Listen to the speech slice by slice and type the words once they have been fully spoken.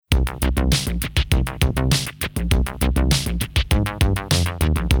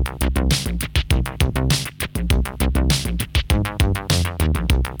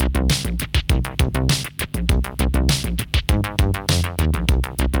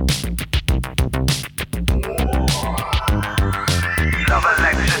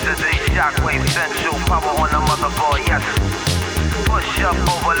Shockwave central power on the motherboard, yes. Push up,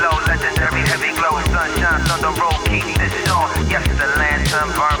 overload, legendary heavy glow, sunshine, thunder roll, keep this on. Yes, the lantern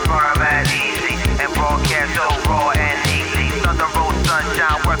burn at easy, and broadcast so raw and easy. Thunder roll,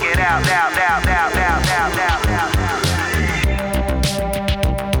 sunshine, work it out.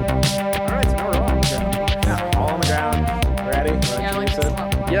 All on the ground. Ready? Yeah, I like this a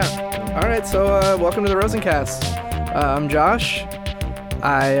lot. Yeah. All right, so welcome to the Rosencast. I'm Josh.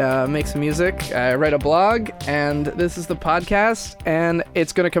 I make some music, I write a blog, and this is the podcast, and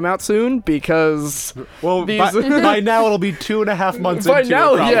it's going to come out soon because... Well, by now it'll be 2.5 months by into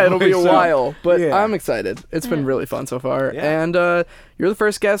now, it, probably, yeah, it'll be a so, while, but yeah. I'm excited. It's been really fun so far, Yeah. and you're the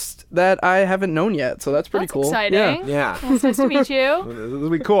first guest that I haven't known yet, so that's pretty That's cool. exciting. Yeah. Well, it's nice to meet you. This will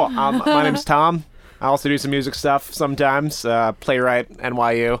be cool. My name's Tom. I also do some music stuff sometimes. Playwright,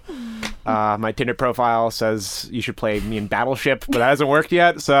 NYU. My Tinder profile says you should play me in Battleship, but that hasn't worked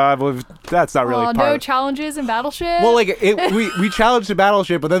yet, so that's not really part No of it. challenges in Battleship? Well, like, we challenged the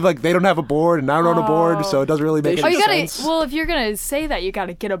Battleship, but then, like, they don't have a board, and I don't own a board, so it doesn't really make They any you gotta, sense. well, if you're gonna say that, you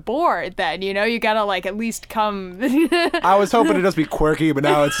gotta get a board then, you know? You gotta, like, at least come... I was hoping it'd just be quirky, but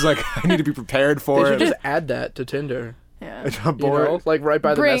now it's just like, I need to be prepared for They should it. just add that to Tinder. yeah. A You board. know? Like, right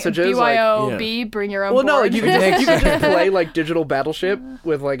by the Bring messages. BYOB, bring your own Well, board. no, like, you could just play, like, digital Battleship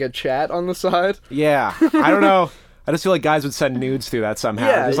with, like, a chat on the side. Yeah, I don't know. I just feel like guys would send nudes through that somehow.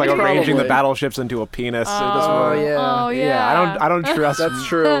 Yeah, just like probably. arranging the battleships into a penis. It doesn't Oh, work. yeah. Oh, yeah. I don't trust. That's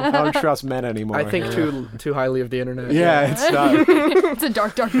true. I don't trust men anymore. I think too highly of the internet. Yeah, it's not. It's a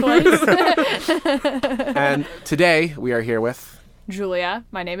dark, dark place. And today we are here with. Julia.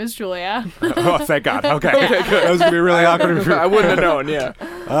 My name is Julia. Oh, thank God. Okay, that was gonna be really awkward. I wouldn't have known, yeah.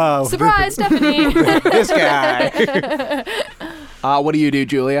 Oh, Surprise, Stephanie! this guy. What do you do,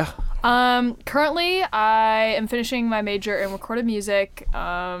 Julia? Currently, I am finishing my major in recorded music,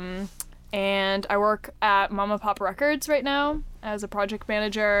 and I work at Mama Pop Records right now as a project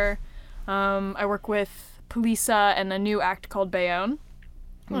manager. I work with Polisa and a new act called Bayonne.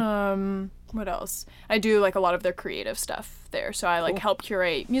 What else? I do, like, a lot of their creative stuff there, so I, like, help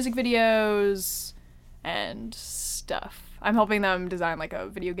curate music videos and stuff. I'm helping them design, like, a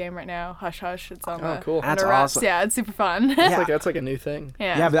video game right now. Hush Hush. It's on Oh, cool. That's under wraps. awesome. Yeah, it's super fun. That's like a new thing.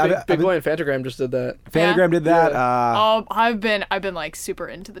 Yeah. Big Boy and Fantagram just did that. Fanagram did that. Oh, I've been like super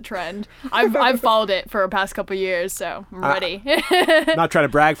into the trend. I've followed it for the past couple years, so I'm ready. Not trying to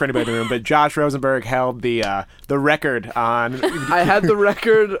brag for anybody in the room, but Josh Rosenberg held the record on I had the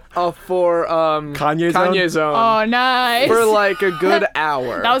record for Kanye Zone? Oh, nice. for like a good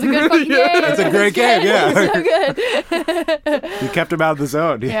hour. That was a good fucking game. It's a great game, yeah. So good. You kept him out of the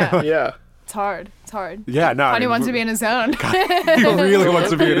zone. Yeah. Yeah. It's hard. It's hard. Yeah, no. Kanye wants to be in his zone. He really wants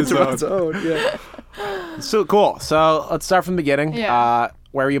to be in his zone. Yeah. So cool. So let's start from the beginning. Yeah.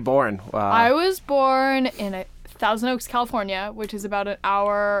 Where were you born? I was born in Thousand Oaks, California, which is about an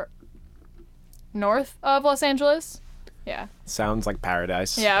hour north of Los Angeles. Yeah. Sounds like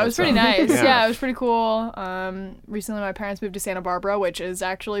paradise. Yeah, it was pretty That sounds- nice. Yeah, it was pretty cool. Recently my parents moved to Santa Barbara, which is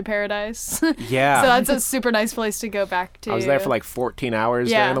actually paradise. Yeah. So that's a super nice place to go back to. I was there for like 14 hours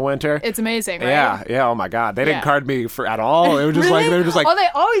Yeah. during the winter. It's amazing, right? Yeah, yeah. Oh my God, they didn't Yeah. card me for at all. It was just like they were just like. Oh, they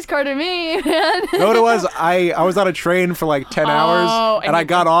always carded me, man. You know what it was? I was on a train for like 10 hours, and and I you-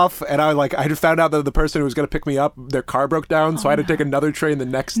 got off, and I just found out that the person who was gonna pick me up, their car broke down, so I had to take another train the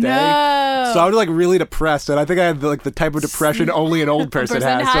next day. No. So I was like really depressed, and I think I had like the type of depression only an old person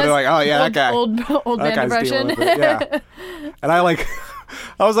has. So they're like, oh yeah, that guy. Old That man guy's dealing depression. with it. Yeah. And I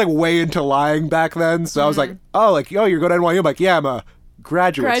was like way into lying back then, so I was like, oh, you're going to NYU? I'm like, yeah, I'm a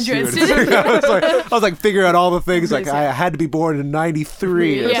graduate student. I was like figuring out all the things, like I had to be born in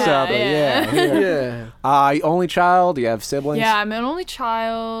 93 or Yeah, something. yeah. Yeah. Only child? Do you have siblings? Yeah, I'm an only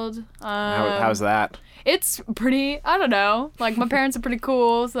child. How's that? It's pretty, I don't know. Like, my parents are pretty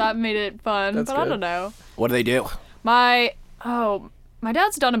cool, so that made it fun. That's but I good. don't know. What do they do? My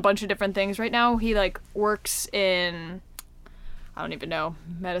dad's done a bunch of different things. Right now, he, like, works in, I don't even know,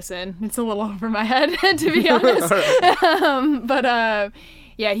 medicine. It's a little over my head, to be honest.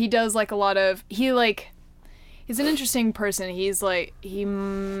 Yeah, he does, like, a lot of, he's an interesting person. He's, like, he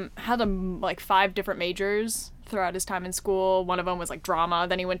had, like, 5 different majors throughout his time in school. One of them was, like, drama.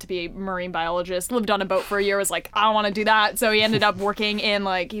 Then he went to be a marine biologist, lived on a boat for a year, was like, I don't want to do that. So he ended up working in,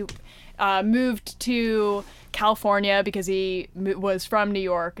 like, moved to California because he was from New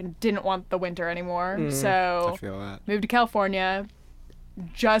York and didn't want the winter anymore. So I feel that. moved to California.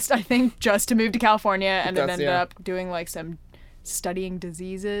 I think just to move to California, and then ended up doing like some studying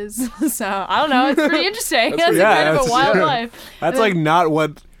diseases. So I don't know. It's pretty interesting. That's kind of a wild life. That's like not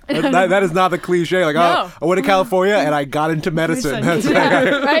what. That is not the cliche. Like, No. I went to California and I got into medicine. That's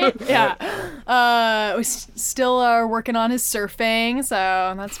right? Yeah. We still are working on his surfing,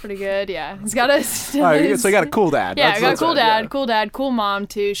 so that's pretty good. Yeah. He's got a. so you got a cool dad. Yeah, I got a cool dad, yeah. cool dad, cool mom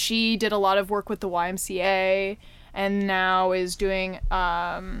too. She did a lot of work with the YMCA, and now is doing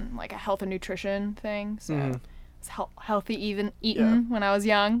like a health and nutrition thing. So it's healthy eating when I was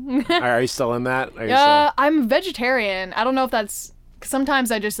young. Are you still in that? I'm vegetarian. I don't know if that's. Sometimes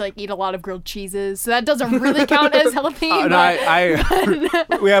I just like eat a lot of grilled cheeses, so that doesn't really count as healthy.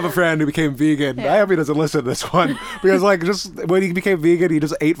 We have a friend who became vegan. I hope he doesn't listen to this one because like just when he became vegan, he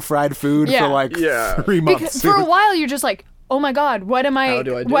just ate fried food for like 3 months. Because for a while, you're just like, oh my god, what am I? How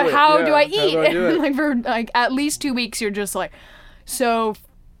do I do it? How do I eat? How do I do it? Like for like at least 2 weeks, you're just like so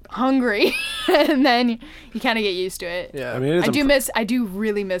hungry, and then you kind of get used to it. Yeah. I mean, I do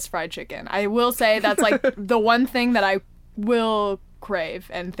really miss fried chicken. I will say that's like the one thing that I will crave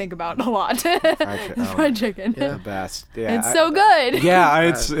and think about a lot. Fried chicken. the best. Yeah, It's so good. Yeah,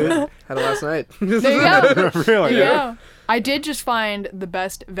 Had it last night. There you go. really. There you go. I did just find the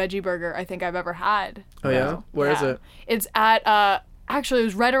best veggie burger I think I've ever had. Oh yeah? Where is it? It's at actually it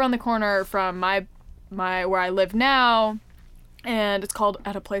was right around the corner from my where I live now, and it's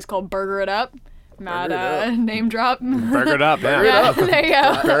at a place called Burger It Up. Not name drop. Burgered up, man. Yeah, there you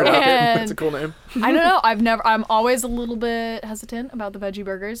go. That's a cool name. I don't know. I'm always a little bit hesitant about the veggie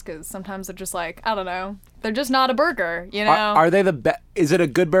burgers because sometimes they're just like, I don't know. They're just not a burger, you know? Are they the best? Is it a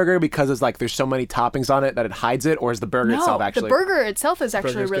good burger because it's like there's so many toppings on it that it hides it, or is the burger itself actually? The burger itself is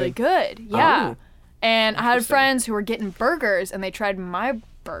actually Burger's really good. Yeah. Oh. And I had friends who were getting burgers and they tried my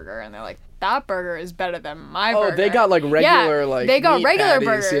burger and they're like, that burger is better than my burger. Oh, they got like regular they got meat regular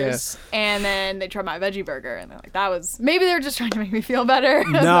patties, burgers, and then they tried my veggie burger, and they're like, "That was maybe they're just trying to make me feel better."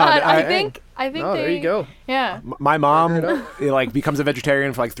 No, but I think No, there you go. Yeah. My mom like becomes a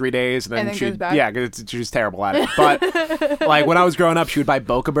vegetarian for like 3 days and then goes back. she's terrible at it. But like when I was growing up, she would buy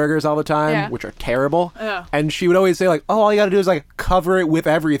Boca burgers all the time, which are terrible. Yeah. And she would always say like, "Oh, all you got to do is like cover it with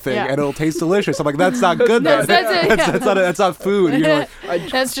everything and it'll taste delicious." I'm like, "That's not good. That's it. That's not food." You're like,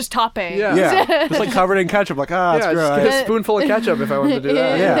 That's just topping. yeah, just like covered in ketchup. Like, it's Just gross. get a spoonful of ketchup if I wanted to do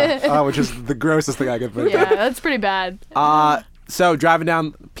that. Yeah, which is the grossest thing I could think. Yeah, that's pretty bad. So driving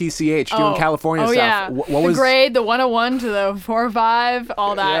down PCH, doing California stuff. Yeah. What the was grade, the 101 to the 405,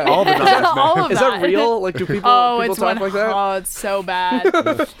 all that. all the numbers, man. All of Is that real? Like, do people it's talk like that? Oh, it's so bad.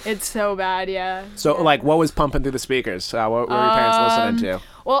 It's so bad, yeah. So, like, what was pumping through the speakers? What were your parents listening to?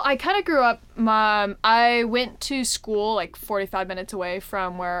 Well, I kind of grew up. I went to school like 45 minutes away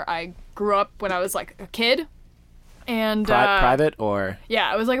from where I grew up when I was like a kid. And Private or?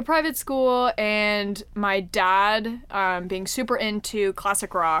 Yeah, it was like a private school, and my dad, being super into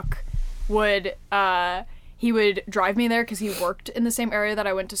classic rock, he would drive me there because he worked in the same area that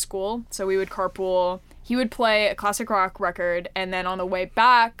I went to school. So we would carpool. He would play a classic rock record, and then on the way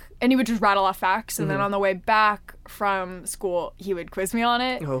back, and he would just rattle off facts, and then on the way back from school, he would quiz me on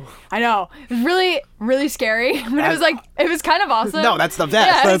it. Oh. I know. It was really, really scary, but it was kind of awesome. No, that's the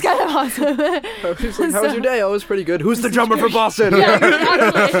best. Yeah, it was kind of awesome. He's like, how was your day? Oh, it was pretty good. Who's the drummer for Boston? Yeah,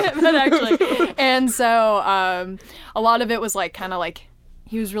 actually. And so a lot of it was like kind of like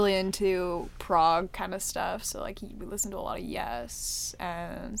he was really into prog kind of stuff. So like we listened to a lot of Yes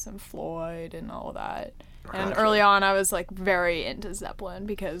and some Floyd and all of that. And early on, I was like very into Zeppelin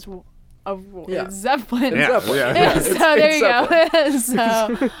because of Zeppelin. Yeah. So there you go.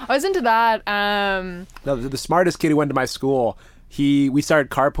 So I was into that. No, the smartest kid who went to my school, we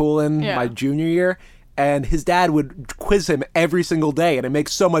started carpooling my junior year, and his dad would quiz him every single day, and it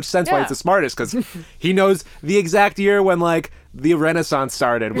makes so much sense why he's the smartest, because he knows the exact year when like the Renaissance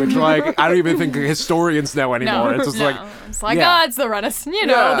started, which like I don't even think historians know anymore. It's just it's the Renaissance,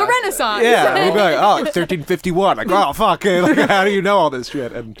 the Renaissance. Yeah, he'd be like, 1351. Like, oh fuck, like how do you know all this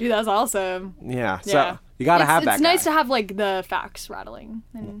shit? And dude, that's awesome. Yeah, so you gotta have that. It's nice to have like the facts rattling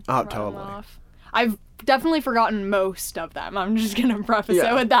and totally. off. I've definitely forgotten most of them. I'm just gonna preface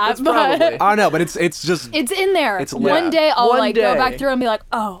it with that. That's probably. Oh no, but it's just it's in there. It's one day I'll go back through and be like,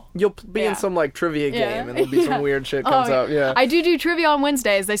 oh. You'll be in some like trivia game and there'll be some weird shit comes out. Yeah. I do trivia on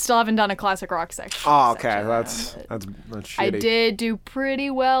Wednesdays. They still haven't done a classic rock section. Oh, okay. That's shitty. I did do pretty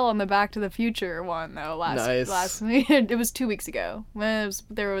well on the Back to the Future one though last week. It was 2 weeks ago.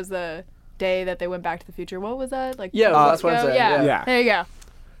 There was the day that they went Back to the Future. What was that? Like last Wednesday. Yeah. There you go.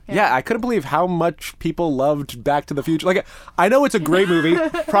 Yeah, I couldn't believe how much people loved Back to the Future. Like, I know it's a great movie,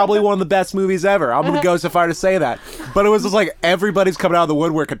 probably one of the best movies ever. I'm going to go so far to say that. But it was just like everybody's coming out of the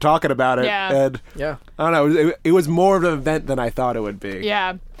woodwork and talking about it. Yeah. And Yeah. I don't know, it was more of an event than I thought it would be.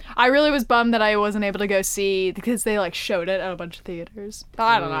 Yeah. I really was bummed that I wasn't able to go see because they like showed it at a bunch of theaters. But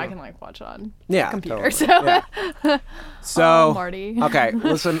I don't know. I can like watch it on computer. Totally. So Yeah. So Oh, Marty. okay,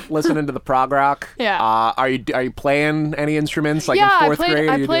 listen into the prog rock. Yeah. Are you playing any instruments like yeah, in fourth grade?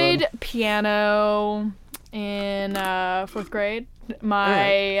 I played piano in fourth grade.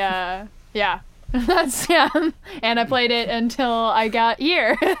 That's and I played it until I got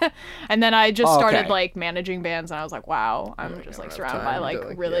here, and then I just started like managing bands, and I was like, wow, I'm just like surrounded by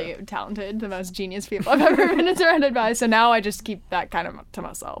like really talented, the most genius people I've ever been surrounded by. So now I just keep that kind of to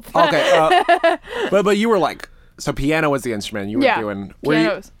myself. Okay, but you were like, so piano was the instrument you were doing.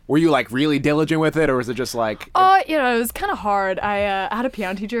 Were you like really diligent with it, or was it just like? It was kind of hard. I had a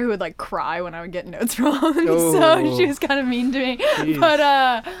piano teacher who would like cry when I would get notes wrong, so she was kind of mean to me. Jeez. But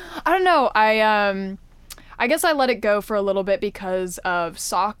I don't know. I guess I let it go for a little bit because of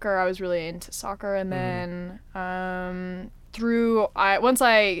soccer. I was really into soccer, and then once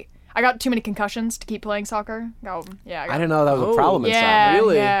I got too many concussions to keep playing soccer. I didn't know that was a problem in soccer.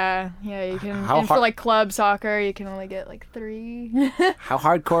 Really? Yeah, you can. For like club soccer, you can only get like 3. How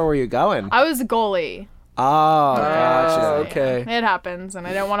hardcore were you going? I was a goalie. Oh, gotcha. Okay. It happens, and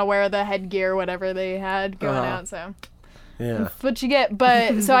I don't want to wear the headgear, whatever they had going out, so. Yeah. That's what you get.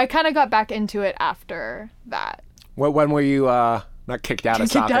 But so I kind of got back into it after that. When were you not kicked out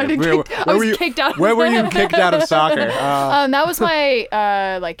of soccer? I was kicked out. When were you kicked out of soccer? That was my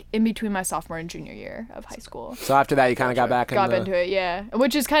like in between my sophomore and junior year of high school. So after that, you kind of got back into it, yeah.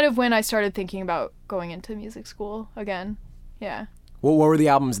 Which is kind of when I started thinking about going into music school again. Yeah. What were the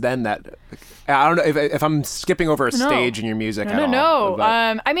albums then that? I don't know if I'm skipping over a stage in your music at all. No.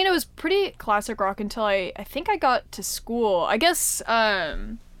 But... I mean, it was pretty classic rock until I think I got to school. I guess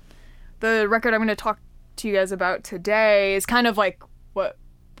the record I'm going to talk to you guys about today is kind of like what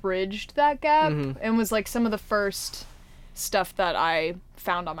bridged that gap and was like some of the first stuff that I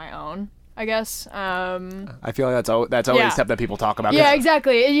found on my own, I guess. I feel like that's always stuff that people talk about. Yeah,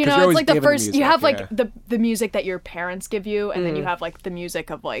 exactly. You know, it's like the first music, you have like the music that your parents give you, and then you have like the music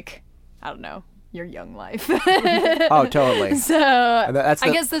of like, I don't know, your young life. Oh, totally. So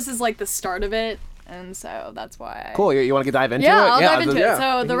I guess this is like the start of it. And so that's why. Cool. You want to dive into it? Yeah, I'll dive into it.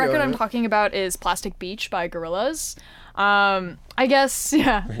 So the record I'm talking about is Plastic Beach by Gorillaz. I guess,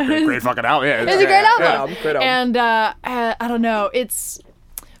 yeah. Great fucking album. Yeah, it's a great album. Great album. And I don't know.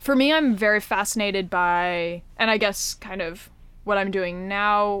 For me, I'm very fascinated by, and I guess kind of what I'm doing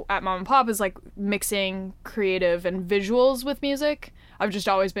now at Mom and Pop is like mixing creative and visuals with music. I've just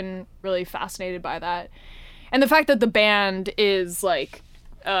always been really fascinated by that. And the fact that the band is like,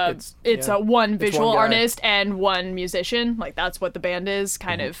 it's a one visual artist and one musician, like that's what the band is,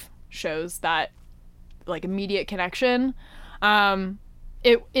 kind of shows that like immediate connection.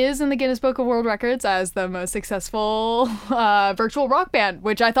 It is in the Guinness Book of World Records as the most successful virtual rock band,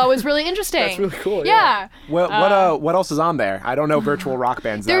 which I thought was really interesting. That's really cool. Yeah. What else is on there? I don't know virtual rock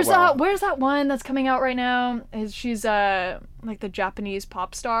bands that well. Where's that one that's coming out right now? She's like the Japanese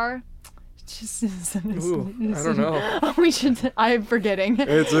pop star. Ooh, I don't know. We should. I'm forgetting.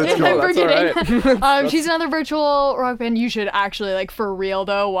 It's cool. I'm forgetting. Right. She's another virtual rock band. You should actually, like, for real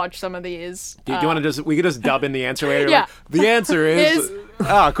though, watch some of these. Do you want to we could just dub in the answer later? Yeah. Like, the answer is.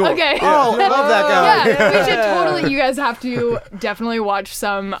 Oh, cool. Okay. Oh, I love that guy. Yeah, we should totally. You guys have to definitely watch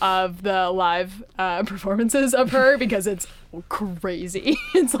some of the live performances of her because it's crazy.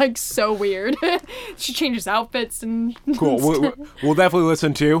 It's like so weird. She changes outfits and. Cool. We'll definitely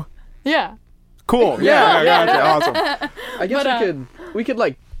listen to. Yeah. Cool. Yeah. Awesome. I guess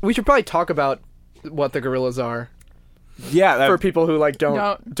we should probably talk about what the Gorillaz are. Yeah. For people who like don't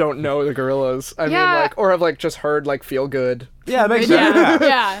know the Gorillaz. I mean, like, or have like just heard like Feel Good. Yeah, that makes sense.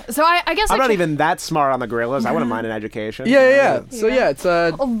 Yeah. So I guess I'm not even that smart on the Gorillaz. I wouldn't mind an education. Yeah. So it's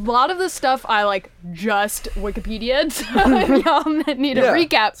a lot of the stuff I like just Wikipedia'd. So if y'all need a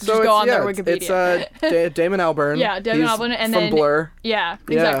recap, so just go on their Wikipedia. It's Damon Albarn. Yeah, Damon Albarn, and from then Blur. Yeah,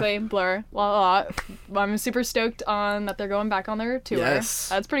 exactly, Blur. I'm super stoked on that they're going back on their tour. Yes,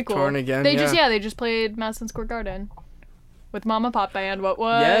 that's pretty cool. Touring again. They just played Madison Square Garden. With Mama Pop Band, what?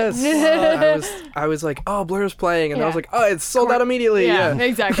 Yes. I was like, oh, Blur's playing, and I was like, oh, it's sold out immediately. Yeah.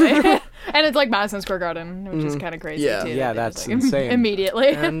 Exactly. And it's like Madison Square Garden, which is kind of crazy too. Yeah, that's like, insane. Immediately.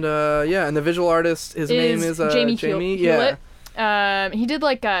 And and the visual artist, his name is Jamie Hewlett. Yeah. He did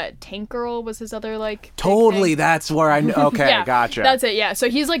like Tank Girl was his other like. Totally, that's where I. Okay, gotcha. That's it. Yeah, so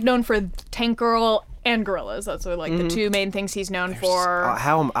he's like known for Tank Girl and Gorillaz. That's what, like the two main things he's known for.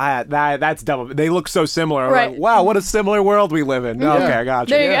 How am I? That's dumb. They look so similar. I'm Right. like, wow, what a similar world we live in. Okay, I got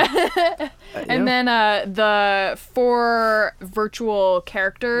you. There you go. And then the 4 virtual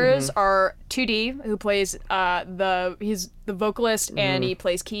characters are 2D, who plays he's the vocalist and he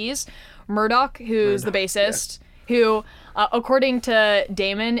plays keys. Murdoch, who's the bassist, who, according to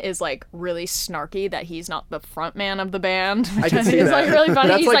Damon, is like really snarky that he's not the front man of the band. Which I can see is that. like really funny.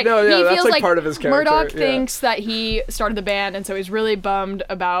 That's He's like, like, no, yeah, he that's feels like part of his character. Murdoch Yeah. thinks that he started the band, and so he's really bummed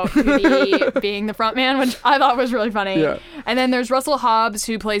about Hootie being the front man, which I thought was really funny. Yeah. And then there's Russell Hobbs,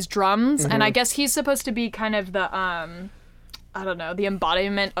 who plays drums, and I guess he's supposed to be kind of the I don't know, the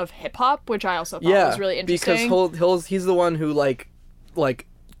embodiment of hip hop, which I also thought was really interesting. Because he's the one who like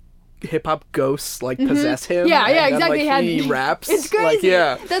hip hop ghosts like possess him. Yeah, and then, exactly. Like, he raps. It's crazy. Like,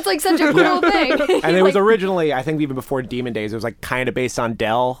 yeah. That's like such a cool thing. And it was originally, I think, even before Demon Days, it was like kind of based on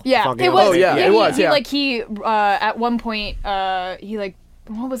Dell. Yeah, Funky it was. Elbow. Oh, yeah, it was, yeah. He at one point he like,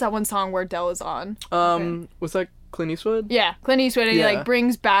 what was that one song where Dell is on? Was that Clint Eastwood? Yeah, Clint Eastwood, and he Yeah. like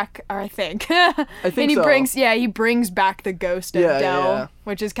brings back, I think. I think and he so. he brings back the ghost of Yeah, Dell, yeah.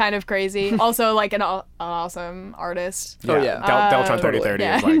 which is kind of crazy. Also, like an awesome artist. Oh, yeah. Deltron 3030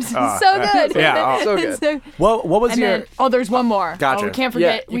 Yeah, is like, so good. Yeah, so good. What was And your... then, there's one more. Gotcha. Oh, we can't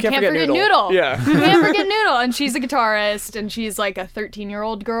forget. you we can't can't forget forget Noodle. Noodle. Yeah. We can't forget Noodle, and she's a guitarist, and she's like a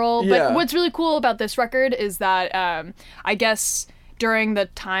 13-year-old girl. Yeah. But what's really cool about this record is that I guess during the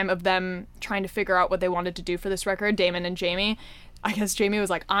time of them trying to figure out what they wanted to do for this record, Damon and Jamie, I guess Jamie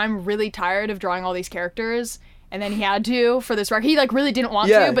was like, I'm really tired of drawing all these characters. And then he had to for this record. He like really didn't want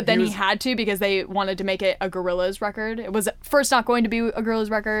Yeah, to, but then he he was- had to because they wanted to make it a Gorillaz record. It was first not going to be a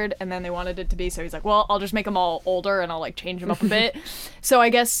Gorillaz record, and then they wanted it to be. So he's like, well, I'll just make them all older and I'll like change them up a bit. So I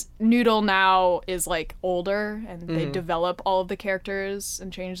guess Noodle now is like older, and they develop all of the characters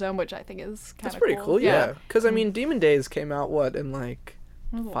and change them, which I think is kind of That's pretty cool. Yeah. Because I mean, Demon Days came out in like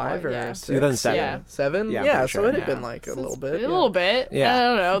 5 or yeah. 6? 2007. Yeah. 7? Yeah, Yeah, pretty so sure. it had Yeah. been like a little bit. A little bit. Yeah. I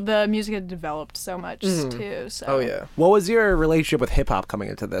don't know. The music had developed so much too. So. Oh yeah. What was your relationship with hip hop coming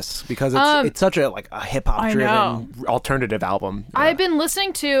into this? Because it's such a like a hip hop I driven alternative album. I've been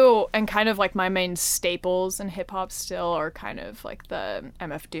listening to, and kind of like my main staples in hip hop still are kind of like the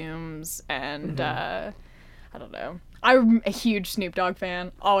MF Dooms and I don't know. I'm a huge Snoop Dogg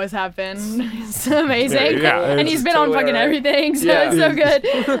fan. Always have been. It's amazing. Yeah, and he's been on totally fucking alright. everything, so Yeah. it's so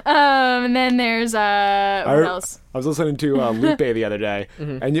good. And then there's what else? I was listening to Lupe the other day,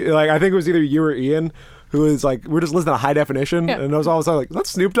 and I think it was either you or Ian who was like, we're just listening to High Definition, Yeah. and I was all of a sudden like, that's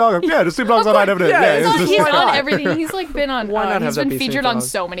Snoop Dogg. Like, yeah, just Snoop Dogg's on High Definition. Yeah, Yeah, it's it's not- just He's why on not? everything. He's like been on. Why not have he's that been be Snoop featured on Dogg?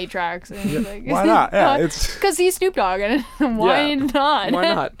 so many tracks. And he's like, Why not? Yeah, it's because he's Snoop Dogg, and why Yeah. not?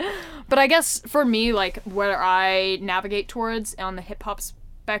 Why not? But I guess for me, like where I navigate towards on the hip hop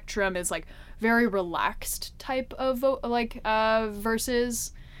spectrum is like very relaxed type of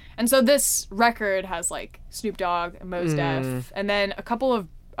verses, and so this record has like Snoop Dogg and Mos Def, and then a couple of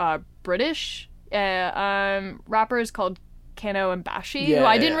British rappers called Kano and Bashi, who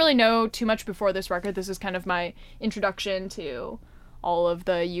I didn't really know too much before this record. This is kind of my introduction to all of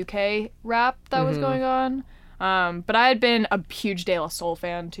the UK rap that was going on. But I had been a huge De La Soul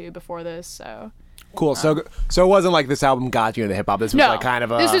fan too before this, so cool. So it wasn't like this album got you into hip hop. This was no, like kind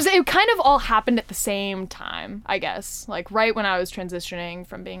of a. it kind of all happened at the same time, I guess. Like right when I was transitioning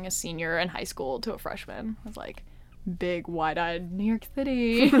from being a senior in high school to a freshman, I was like big wide-eyed New York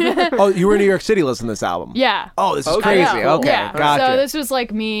City. Oh, you were in New York City listening to this album. Yeah. Oh, this is Okay. crazy. Yeah. Okay, Yeah. gotcha. So this was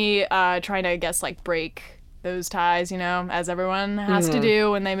like me trying to, I guess, like break those ties, as everyone has to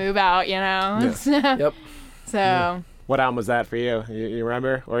do when they move out, Yep. So. What album was that for you? You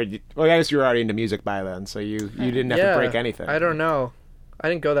remember? Or well, I guess you were already into music by then, so you didn't have to break anything. I don't know. I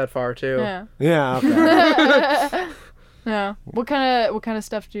didn't go that far too. Yeah. Yeah. Okay. Yeah. What kind of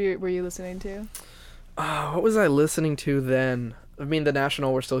stuff were you listening to? What was I listening to then? I mean, The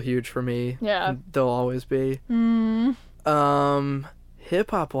National were still huge for me. Yeah. They'll always be.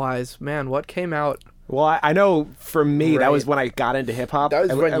 Hip hop wise, man, what came out? Well, I know for me that was Right. when I got into hip hop. That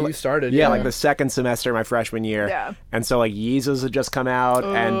was when you started. Yeah, like the second semester of my freshman year. Yeah. And so like Yeezus had just come out,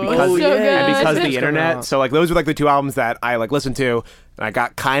 and Oh, because so good. and because of Yeezus the coming internet, out. so like those were like the two albums that I like listened to, and I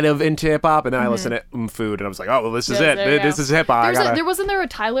got kind of into hip hop, and then I listened to Food, and I was like, oh, well, this is Yes, it. there you This go. is hip hop. Wasn't there a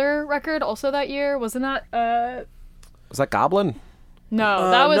Tyler record also that year? Wasn't that Was that Goblin?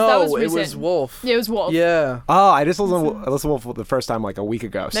 No, that was recent. it was Wolf. Yeah, it was Wolf. Yeah. Oh, I just listened to Wolf for the first time like a week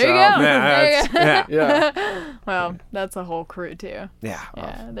ago. There you so, go. Yeah, There you that's- go. yeah. Yeah. Well, that's a whole crew too. Yeah.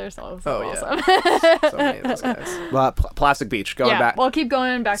 Yeah, they're so Oh, yeah. awesome. So many of those guys. Well, Plastic Beach, going Yeah, back. well, keep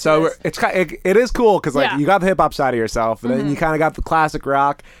going back So to this. it's it is cool because like Yeah. you got the hip hop side of yourself, and then you kind of got the classic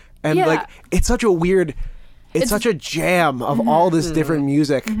rock, and Yeah. like it's such a weird, it's such a jam of all this different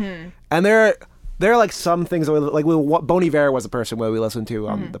music, and there are like some things that Bon Iver was a person where we listened to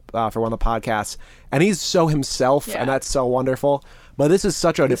for one of the podcasts, and he's so himself, and that's so wonderful. But this is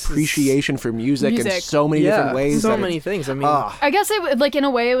such an appreciation for music in so many different ways. So many things. I mean, I guess like in a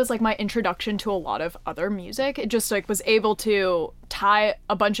way it was like my introduction to a lot of other music. It just like was able to tie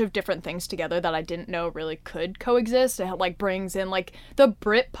a bunch of different things together that I didn't know really could coexist. It like brings in like the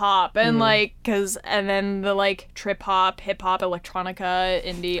Brit pop and like and then the like trip hop, hip hop, electronica,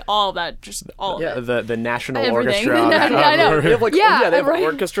 indie, all of that, just all of it. The National Everything. Orchestra. I know. they have like, they have right.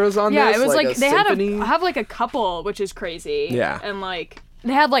 orchestras on Yeah, this. it was like a they symphony. have like a couple, which is crazy. Yeah. And like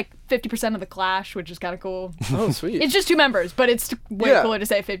they had like 50% of the Clash, which is kind of cool. Oh, sweet. It's just 2 members, but it's way cooler to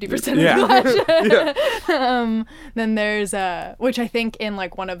say 50% of the Clash. Then there's which I think in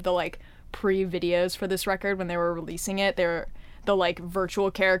like one of the like pre-videos for this record when they were releasing it, the like virtual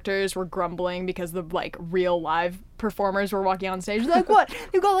characters were grumbling because the like real live performers were walking on stage. They're like, what?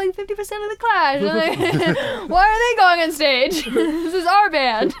 You got like 50% of the Clash. Like, why are they going on stage? This is our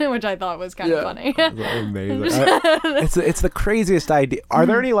band, which I thought was kind of funny. Amazing. It's the craziest idea. Are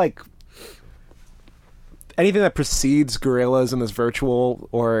there any like anything that precedes Gorillaz in this virtual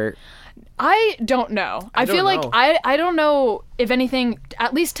or? I don't know. I feel like I don't know if anything,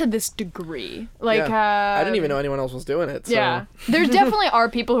 at least to this degree. Like I didn't even know anyone else was doing it. So. Yeah, there definitely are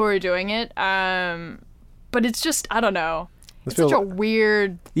people who are doing it. But it's just I don't know. It's such a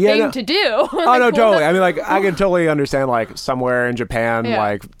weird thing to do. Oh no, totally. I mean, like I can totally understand like somewhere in Japan,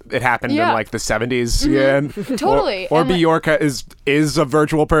 like it happened in like the 70s, Totally. Or Bjork is a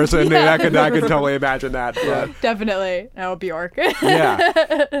virtual person. I could totally imagine that. But, definitely, Bjork. yeah.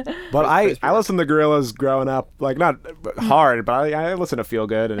 But I listened to Gorillaz growing up, like not hard, but I listened to Feel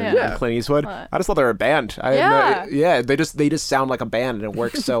Good and Clint Eastwood. I just thought they were a band. They just sound like a band and it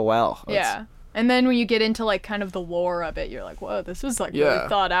works so well. Yeah. And then when you get into like kind of the lore of it, you're like, whoa, this was like really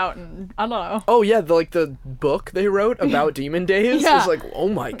thought out, and I don't know. Oh yeah, the book they wrote about Demon Days is like, oh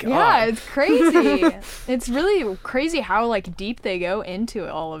my god. Yeah, it's crazy. It's really crazy how like deep they go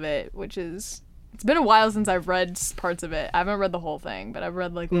into all of it, which is. It's been a while since I've read parts of it. I haven't read the whole thing, but I've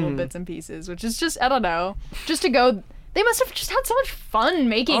read like little bits and pieces, which is just I don't know, just to go. They must have just had so much fun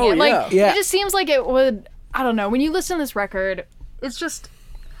making it. Like it just seems like it would. I don't know. When you listen to this record, it's just.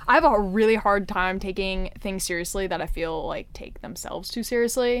 I have a really hard time taking things seriously that I feel like take themselves too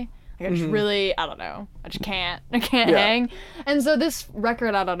seriously. Like I just really, I don't know. I just can't. I can't hang. And so this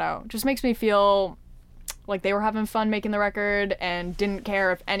record, I don't know, just makes me feel like they were having fun making the record and didn't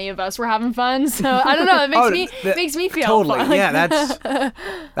care if any of us were having fun. So I don't know. It makes me feel totally. fun. Yeah,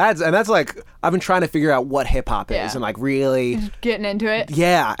 that's like I've been trying to figure out what hip hop is and like really getting into it.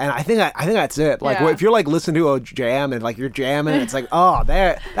 Yeah, and I think that's it. Like if you're like listening to a jam and like you're jamming, it's like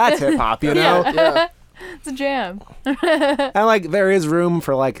that's hip hop, you know? Yeah. It's a jam. And like there is room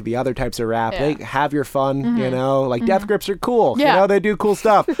for like the other types of rap. They have your fun, you know. Like Death Grips are cool. You know, they do cool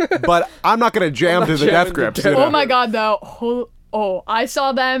stuff. But I'm not gonna jam to the Death Grips. You know? Oh my god, though. I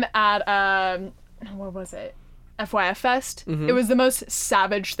saw them at what was it? FYF Fest. It was the most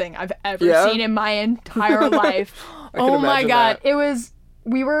savage thing I've ever seen in my entire life. Oh my god. That. It was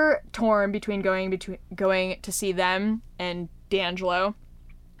we were torn between going to see them and D'Angelo.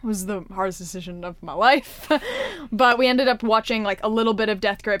 It was the hardest decision of my life. But we ended up watching like a little bit of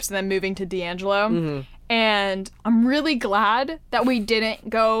Death Grips and then moving to D'Angelo. And I'm really glad that we didn't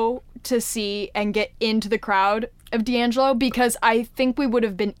go to see and get into the crowd of D'Angelo because I think we would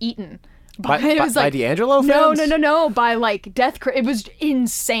have been eaten. By D'Angelo fans? No. By like Death Grips. It was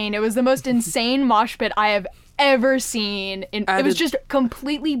insane. It was the most insane mosh pit I have ever seen. It was just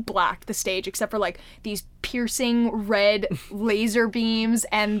completely black, the stage, except for like these piercing red laser beams,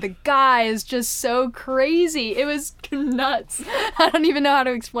 and the guy is just so crazy. It was nuts. I don't even know how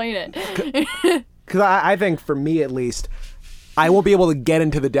to explain it. Because I think for me at least, I won't be able to get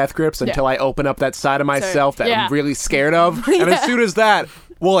into the Death Grips until I open up that side of myself that I'm really scared of. And as soon as that,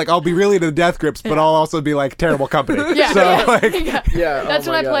 well, like I'll be really into the Death Grips, but I'll also be like terrible company. That's Oh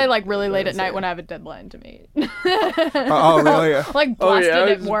when I my play God. like really late at night when I have a deadline to meet. Oh, really? Like blasted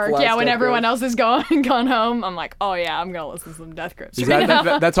at just work. blast Yeah, when Death everyone Grips. else is gone home, I'm like, oh yeah, I'm gonna listen to some Death Grips.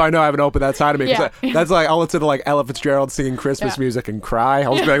 That's how I know I haven't opened that side of me. 'Cause Yeah. that's like I'll listen to like Ella Fitzgerald singing Christmas music and cry.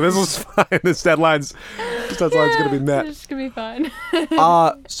 I'll just be like, this is fine. This deadline's gonna be met. It's gonna be fine.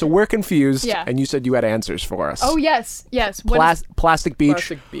 So we're confused, Yeah. and you said you had answers for us. Oh yes. What is- Plastic Beach.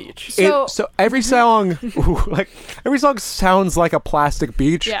 Plastic Beach. So every song, every song sounds like a plastic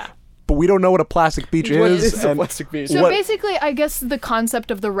beach. Yeah. But we don't know what a plastic beach What is. is a and plastic beach? So what- basically, I guess the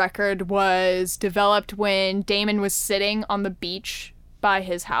concept of the record was developed when Damon was sitting on the beach by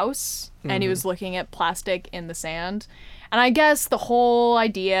his house, and he was looking at plastic in the sand. And I guess the whole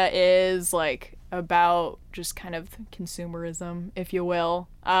idea is like about just kind of consumerism, if you will,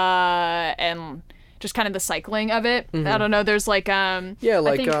 and just kind of the cycling of it. I don't know. There's like yeah,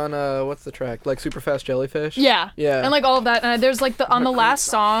 like on what's the track? Like Superfast Jellyfish. Yeah, yeah, and like all of that. There's like on the last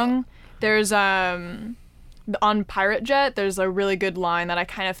song. There's on Pirate Jet, there's a really good line that I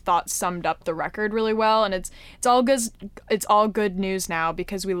kind of thought summed up the record really well, and it's all good news now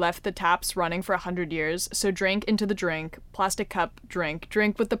because we left the taps running for 100 years. So drink into the drink, plastic cup, drink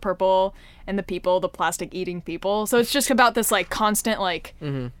with the purple and the people, the plastic eating people. So it's just about this like constant like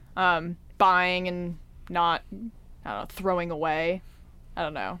buying and not, I don't know, throwing away. I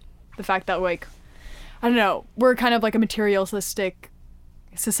don't know. The fact that like, I don't know, we're kind of like a materialistic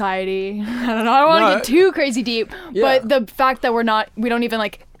society. I don't know. I don't want to get too crazy deep, but the fact that we don't even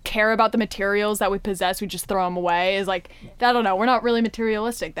like care about the materials that we possess, we just throw them away is like, I don't know, we're not really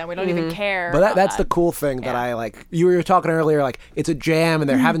materialistic then. We don't even care. But that's the cool thing that I like. You were talking earlier, like it's a jam and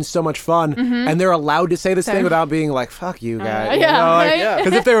they're having so much fun and they're allowed to say this thing without being like, fuck you guys.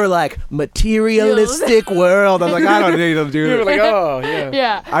 Because if they were like, materialistic world, I'm like, I don't need to do that. Like, oh,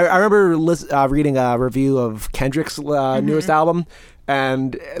 yeah. I remember reading a review of Kendrick's newest album,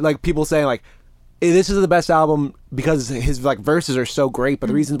 and like people saying like, this is the best album because his like verses are so great, but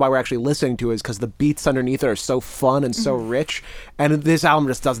the reasons why we're actually listening to it is because the beats underneath it are so fun and so rich, and this album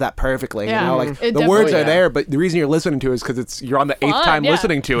just does that perfectly. You know, like the words are there, but the reason you're listening to it is because you're on the 8th time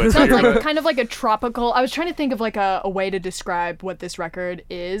listening to it. It sounds like kind of like a tropical. I was trying to think of like a way to describe what this record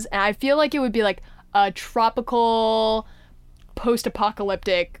is, and I feel like it would be like a tropical,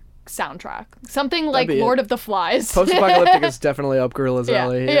 post-apocalyptic soundtrack, something like Lord of the Flies. Post-apocalyptic is definitely up Gorilla's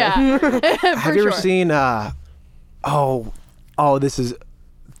alley. Yeah. Have you ever seen this is,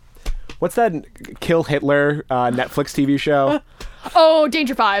 what's that Kill Hitler Netflix TV show? Oh,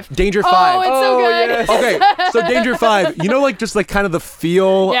 Danger 5. Danger 5. Oh, it's so good. Yes. Okay, so Danger 5, you know, like just like kind of the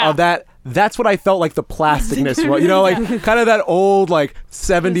feel of that. That's what I felt like the plasticness was. You know, like kind of that old like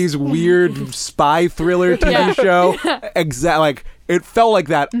 70s weird spy thriller TV show. Like it felt like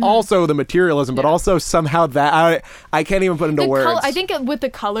that. Also the materialism, but also somehow that I can't even put into words. I think with the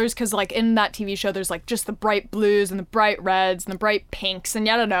colors, because like in that TV show, there's like just the bright blues and the bright reds and the bright pinks, and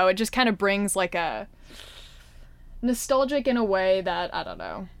I don't know, it just kind of brings like a nostalgic in a way that I don't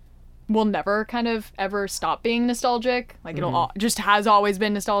know, will never kind of ever stop being nostalgic. Like it'll just has always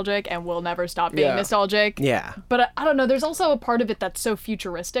been nostalgic and will never stop being nostalgic. Yeah. But I don't know. There's also a part of it that's so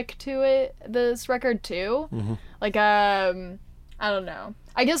futuristic to it. This record too. Like I don't know.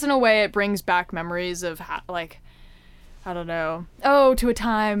 I guess in a way it brings back memories of like, I don't know, to a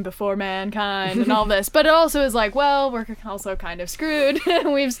time before mankind and all this. But it also is like, well, we're also kind of screwed.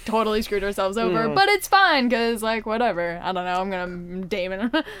 We've totally screwed ourselves over. But it's fine because, like, whatever. I don't know. I'm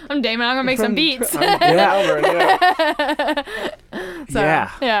Damon. I'm going to make some beats. Yeah.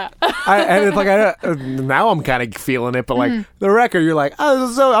 Yeah. And it's like, now I'm kind of feeling it, but like the record, you're like,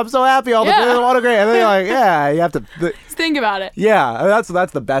 I'm so happy all the time. What a great. And then you're like, you have to think about it. Yeah.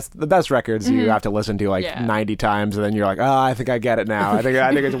 That's the best records you have to listen to like 90 times. And then you're like, oh, I think I get it now. I think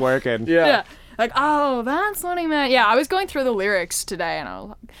it's working. Yeah. Like, oh, that's what he meant. Yeah, I was going through the lyrics today, and I was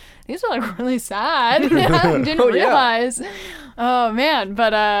like, these are like really sad. I didn't realize. Oh man,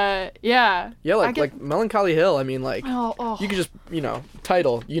 but yeah. Yeah, like Melancholy Hill. I mean, like you could just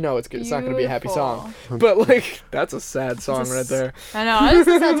title. It's good. It's not going to be a happy song, but like that's a sad song right there. I know it's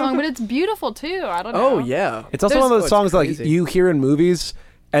a sad song, but it's beautiful too. I don't know. Oh yeah, it's also one of those songs that like you hear in movies.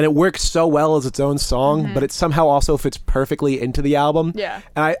 And it works so well as its own song, but it somehow also fits perfectly into the album. Yeah.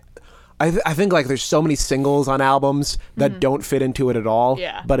 And I think like there's so many singles on albums that don't fit into it at all.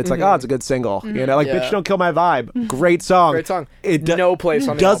 Yeah. But it's like, it's a good single. You know, like Bitch Don't Kill My Vibe. Great song. Great song. No place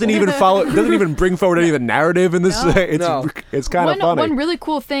on the doesn't album. doesn't even bring forward any of the narrative in this. It's kind of funny. One really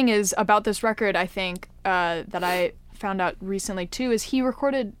cool thing is about this record, I think, that I found out recently too, is he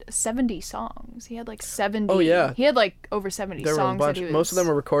recorded 70 songs. He had like 70. Oh yeah. He had like over 70 there songs. Were a bunch. Most of them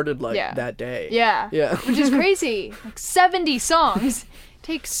were recorded like that day. Yeah. Yeah. Which is crazy. Like 70 songs.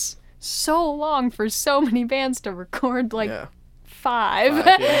 Takes so long for so many bands to record like 5.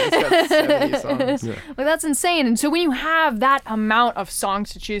 Yeah, he's got 70 songs. Like that's insane. And so when you have that amount of songs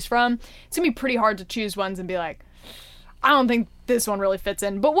to choose from, it's gonna be pretty hard to choose ones and be like, I don't think this one really fits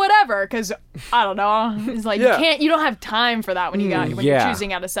in, but whatever, because I don't know. It's like you don't have time for that when you're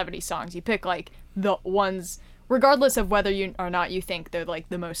choosing out of 70 songs. You pick like the ones, regardless of whether you or not you think they're like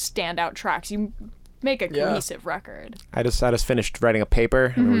the most standout tracks. You make a cohesive record. I just finished writing a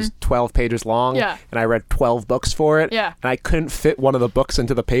paper, and it was 12 pages long, Yeah. and I read 12 books for it, Yeah. and I couldn't fit one of the books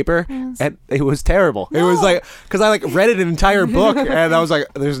into the paper, and it was terrible. It was like, because I like read an entire book, and I was like,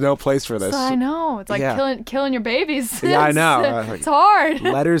 there's no place for this. I know. It's like killing your babies. Yeah, I know. It's hard.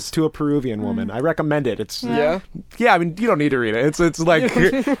 Letters to a Peruvian Woman. I recommend it. It's Yeah. I mean, you don't need to read it. It's like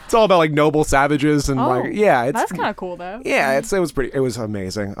it's all about like noble savages and it's That's kind of cool though. yeah. It was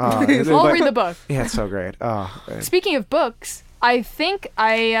amazing. I'll read the book. Yeah, it's so great. Speaking of books, I think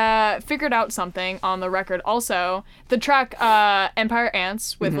I figured out something on the record also. The track Empire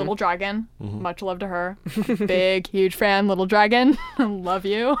Ants with Little Dragon. Much love to her. Big, huge fan, Little Dragon. Love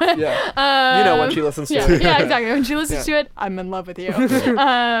you. Yeah. You know when she listens to it. Yeah, exactly. When she listens to it, I'm in love with you.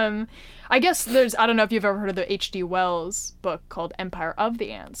 I guess I don't know if you've ever heard of the H.G. Wells book called Empire of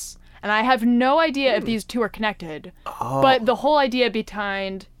the Ants. And I have no idea if these two are connected. But the whole idea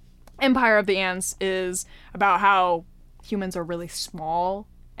behind Empire of the Ants is about how humans are really small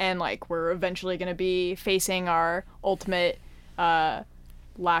and like we're eventually going to be facing our ultimate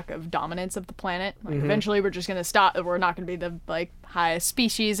lack of dominance of the planet. Like eventually we're just going to stop. We're not going to be the like highest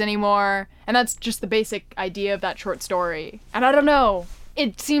species anymore. And that's just the basic idea of that short story. And I don't know.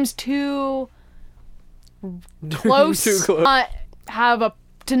 It seems too close, Too close. to not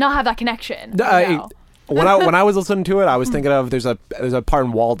have that connection. When I was listening to it, I was thinking of there's a part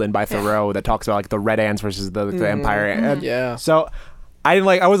in Walden by Thoreau that talks about like the red ants versus the Empire. And Yeah. So I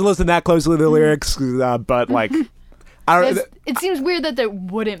wasn't listening that closely to the lyrics, but like I don't. It seems weird that they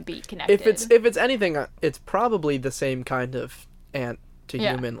wouldn't be connected. If it's anything, it's probably the same kind of ant to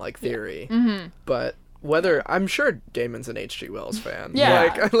human like theory. But whether I'm sure Damon's an H.G. Wells fan.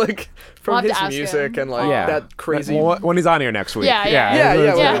 Yeah. Like from We'll have his to ask music him. and like Yeah. that crazy. Well, when he's on here next week.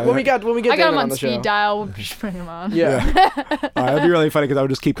 Yeah. When we get I got Damon him on on the speed show. dial. We'll just bring him on. Yeah. That'd be really funny because I would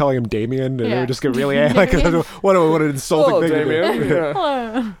just keep calling him Damien, and it Yeah. would just get really like what an insulting Oh, thing. to do. Damien.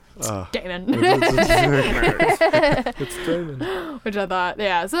 Yeah. Hello. Damon. It's Damon. Which I thought,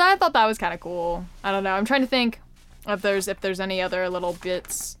 so I thought that was kind of cool. I don't know. I'm trying to think if there's any other little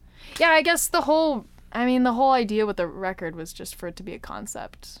bits. Yeah, I guess the whole idea with the record was just for it to be a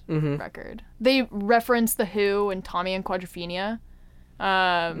concept record. They referenced The Who and Tommy and Quadrophenia,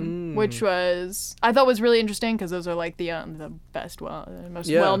 which I thought was really interesting because those are like the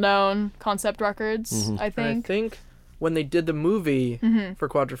most well-known concept records, I think. I think when they did the movie for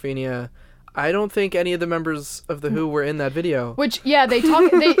Quadrophenia, I don't think any of the members of The Who were in that video. Which, they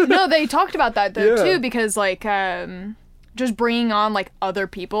talked about that though too, because like just bringing on like other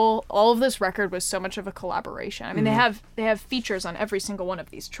people, all of this record was so much of a collaboration. I mean, they have features on every single one of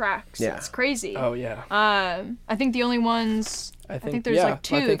these tracks. Yeah. It's crazy. Oh yeah. I think the only ones I think there's like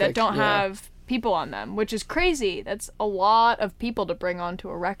two that don't have people on them, which is crazy. That's a lot of people to bring onto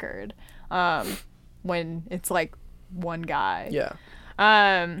a record when it's like one guy. Yeah.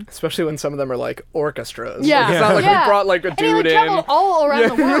 Especially when some of them are like orchestras. Yeah. Like, it's not like we brought like a And he dude in. traveled all around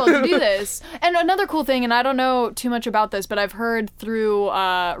the world to do this. And another cool thing, and I don't know too much about this, but I've heard through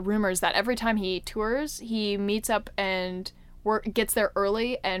rumors that every time he tours, he meets up and gets there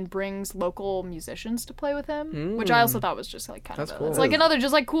early and brings local musicians to play with him, which I also thought was just like That's cool. It's like another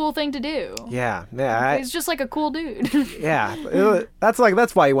just like cool thing to do. Yeah. He's just like a cool dude. Yeah. That's why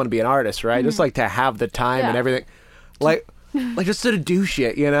you want to be an artist, right? Just like to have the time and everything, like just to do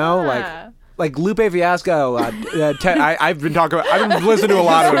shit, you know, like Lupe Fiasco. I've been listening to a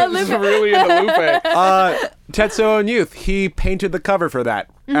lot of it. This is really into Lupe. Tetsuo and Youth. He painted the cover for that,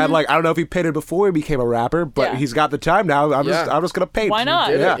 and like I don't know if he painted before he became a rapper, but he's got the time now. I'm just gonna paint. Why not?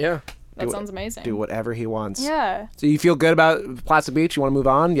 Did it, yeah. That sounds amazing. Do whatever he wants. Yeah. So you feel good about Plastic Beach? You want to move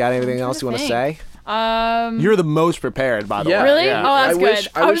on? You got anything else you want to say? You're the most prepared, by the way. Really? Yeah. Oh, that's good.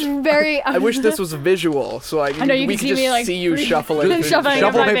 I was very. I wish this was visual, so I know you we can could see just me like see you shuffling. shuffling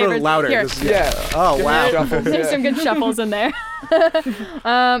Shuffle my paper favorites. louder. Here. Yeah. Oh wow. Shuffle. There's some good shuffles in there.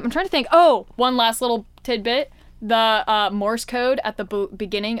 I'm trying to think. Oh, one last little tidbit. The Morse code at the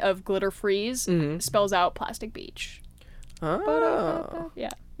beginning of Glitter Freeze spells out Plastic Beach. Oh. Yeah.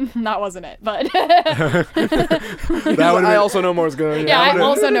 That wasn't it, but I also know Morse code. yeah, I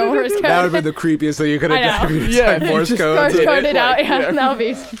also know Morse code. That would have been the creepiest thing you could have I know. done. Yeah, Morse just code. Morse code it out. like, Yeah, that would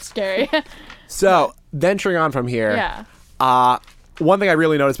be scary. So venturing on from here. Yeah. One thing I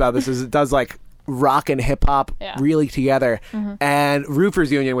really noticed about this is it does like rock and hip hop really together, and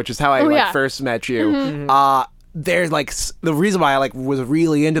Roofers Union, which is how I first met you. There's like the reason why I like was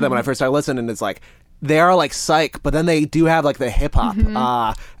really into them when I first started listening is like they are like psych, but then they do have like the hip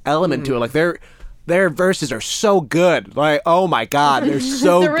hop element to it. Like their verses are so good. Like oh my god, they're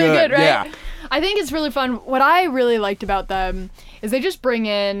so They're really good, right? Yeah. I think it's really fun. What I really liked about them is they just bring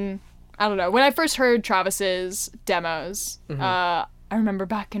in I don't know. When I first heard Travis's demos, I remember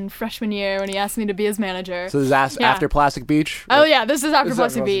back in freshman year when he asked me to be his manager. So this is after Plastic Beach? Oh, yeah. This is after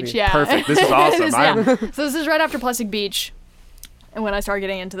Plastic Beach. Yeah. Perfect. This is awesome. So this is right after Plastic Beach and when I started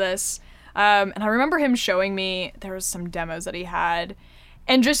getting into this. And I remember him showing me, there was some demos that he had,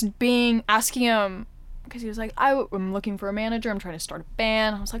 and just asking him, because he was like, I'm looking for a manager. I'm trying to start a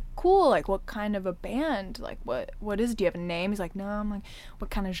band. I was like, cool. Like, what kind of a band? Like, what is it? Do you have a name? He's like, no. I'm like, what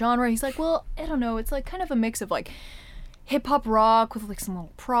kind of genre? He's like, well, I don't know. It's like kind of a mix of like hip-hop rock with like some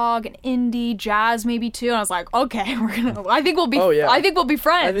little prog and indie jazz maybe too. And I was like, okay, I think we'll be I think we'll be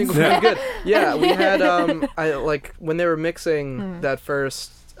friends. I think we'll be good. Yeah, we had I like when they were mixing that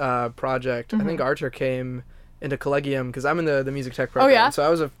first project, I think Archer came into Collegium because I'm in the music tech program. Oh, yeah? So I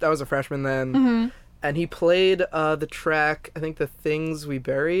was a freshman then. And he played the track, I think, "The Things We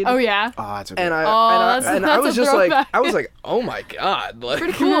Buried." Oh yeah. Oh, that's a And that's I was just throwback. like, oh my god, like,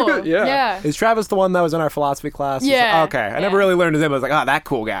 Pretty cool. yeah. Is Travis the one that was in our philosophy class? Yeah. Okay. I never really learned his name. I was like, that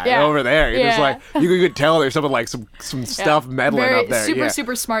cool guy over there. You're just like, you could tell there's something like some stuff meddling Very up there.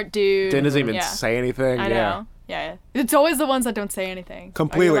 Super smart dude. Didn't even say anything. I know. Yeah. It's always the ones that don't say anything.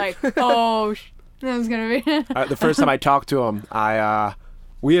 Completely. Like, that was gonna be. The first time I talked to him,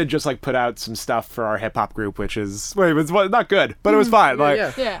 we had just like put out some stuff for our hip hop group, which is it was not good, but it was fine.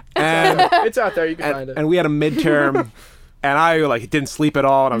 Yeah. And It's out there. You can find it. and we had a midterm, and I like didn't sleep at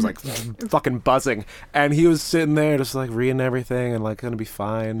all, and I was like fucking buzzing. And he was sitting there just like reading everything and like gonna be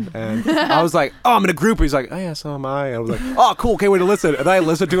fine. And I was like, oh, I'm in a group. He's like, oh yeah, so am I. And I was like, oh cool, can't wait to listen. And I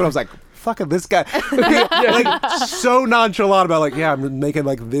listened to it. I was like, fucking this guy, like so nonchalant about like, yeah, I'm making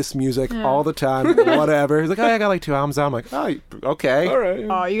like this music all the time, whatever. He's like, oh, I got like 2 albums out. I'm like, oh, okay, all right.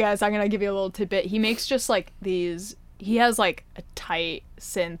 Oh, you guys, I'm gonna give you a little tidbit. He makes just like these. He has like a tight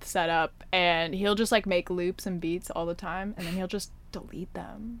synth setup, and he'll just like make loops and beats all the time, and then he'll just delete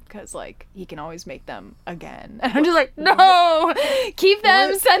them because like he can always make them again. And I'm just like, no, keep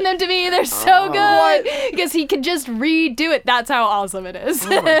them, send them to me. They're so good because he can just redo it. That's how awesome it is. Oh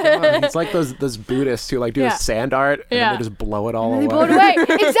my God. It's like those Buddhists who like do the sand art and then they just blow it all away. They blow it away.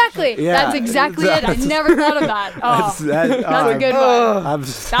 Exactly. Yeah. That's exactly it. I never thought of that. Oh, that's a good one.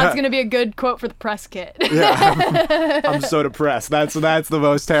 That's gonna be a good quote for the press kit. Yeah, I'm so depressed. That's the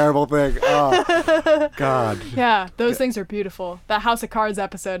most terrible thing. Oh God. Yeah, those things are beautiful. That House of Cards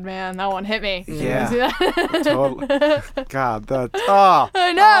episode, man, that one hit me. Yeah. You see that? Totally. God, that's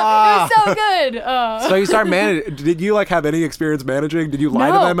I know. It was so good. So you start managing. Did you like have any experience managing? Did you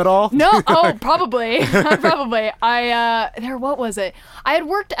lie to them at all? No. Oh, probably. Probably. What was it? I had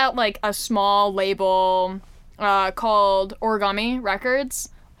worked at like a small label called Origami Records.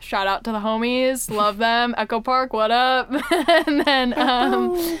 Shout out to the homies. Love them. Echo Park, what up? And then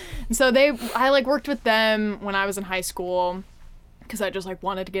so I like worked with them when I was in high school because I just like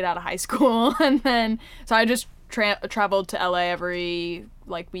wanted to get out of high school. And then so I just traveled to LA every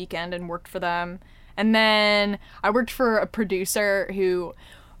like weekend and worked for them. And then I worked for a producer who,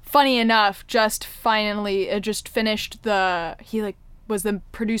 funny enough, just finished he like was the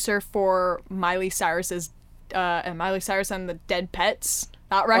producer for Miley Cyrus's and Miley Cyrus and the Dead Pets.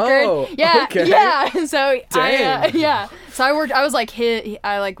 That record. Oh, yeah. okay. Yeah. So Dang. So I was like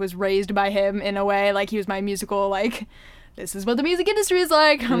I was raised by him in a way. Like he was my musical like, this is what the music industry is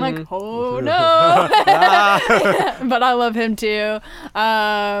like. I'm like, oh no. But I love him too.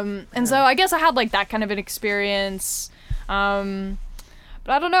 And so I guess I had like that kind of an experience. But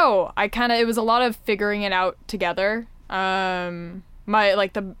I don't know. It was a lot of figuring it out together.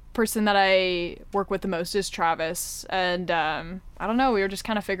 The person that I work with the most is Travis, and I don't know, we were just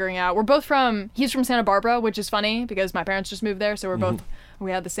kind of figuring out. He's from Santa Barbara, which is funny because my parents just moved there, so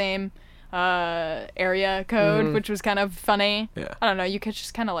we had the same area code, which was kind of funny. Yeah. I don't know, you could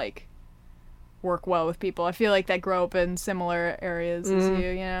just kind of like work well with people. I feel like that grow up in similar areas as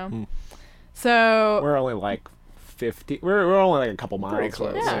you know. So we're only like 50. We're only like a couple miles. Pretty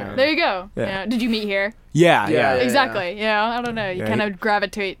close. yeah, there you go. Yeah. Yeah. Did you meet here? Yeah. Exactly. Yeah. I don't know. You Yeah, kind of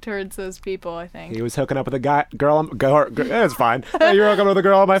gravitate towards those people, I think. He was hooking up with a girl. It's fine. Hey, you're hooking up with a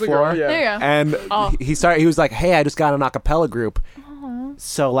girl on my floor. girl, yeah. There you go. And he was like, hey, I just got an a cappella group.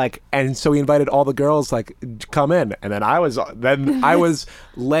 So so he invited all the girls like, come in. And then I was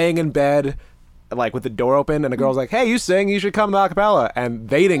laying in bed like with the door open, and the girl was like, hey, you sing, you should come to a cappella. And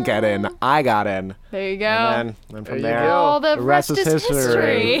they didn't get in. I got in. There you go. And then from There you there, go. Oh, the rest is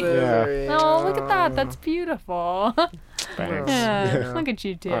history. Yeah. Oh, look at that. That's beautiful. Thanks. Yeah. Look at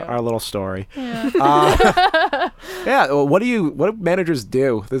you two. Our little story. Yeah. Yeah. Well, what do managers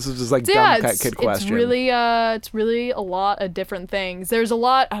do? This is just like dumb kid question. It's really a lot of different things. There's a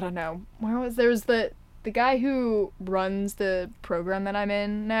lot, I don't know. There's the the guy who runs the program that I'm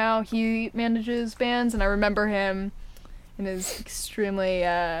in now, he manages bands, and I remember him in his extremely,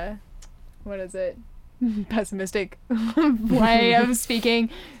 pessimistic way of speaking,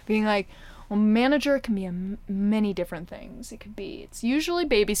 being like, well, manager can be many different things. It's usually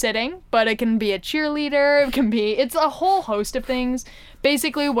babysitting, but it can be a cheerleader, it's a whole host of things.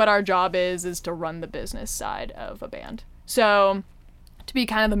 Basically, what our job is to run the business side of a band. So, to be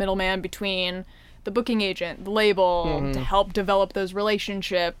kind of the middleman between the booking agent, the label, to help develop those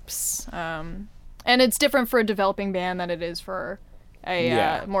relationships. And it's different for a developing band than it is for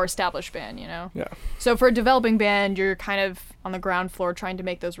a more established band, you know? Yeah. So for a developing band, you're kind of on the ground floor trying to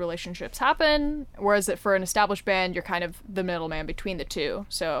make those relationships happen, whereas for an established band, you're kind of the middleman between the two.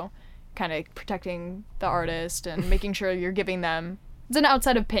 So kind of protecting the artist and making sure you're giving them, it's an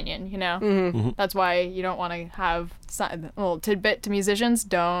outside opinion, you know? That's why you don't want to have, a little tidbit to musicians,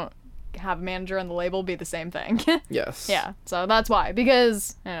 don't have a manager and the label be the same thing. Yes. Yeah, so that's why,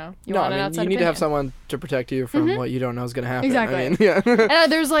 because, you know, you want an outside opinion. You need to have someone to protect you from what you don't know is going to happen. Exactly. I mean, yeah.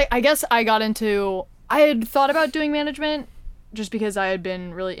 And there's I guess I had thought about doing management just because I had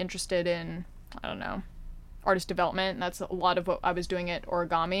been really interested in, I don't know, artist development. And that's a lot of what I was doing at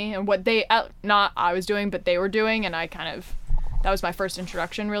Origami, and what not I was doing, but they were doing, and that was my first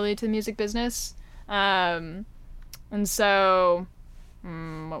introduction really to the music business. And so,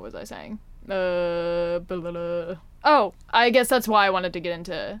 what was I saying? Oh, I guess that's why I wanted to get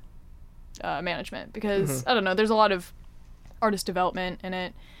into management, because I don't know, there's a lot of artist development in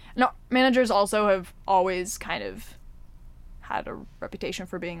it. And managers also have always kind of had a reputation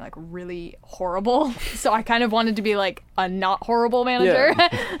for being really horrible. So I kind of wanted to be a not horrible manager.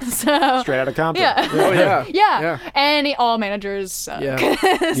 Yeah. So Straight out of Compton. yeah. Oh, yeah. Yeah. And all managers suck. Yeah.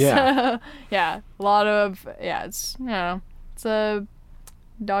 So, yeah. A lot of, it's, you know, it's a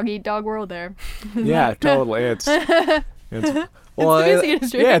dog eat dog world there. Yeah, totally. It's the music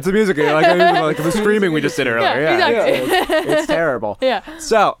industry. Yeah, it's the music. Like the screaming we just did earlier. Yeah, exactly. It's terrible. Yeah.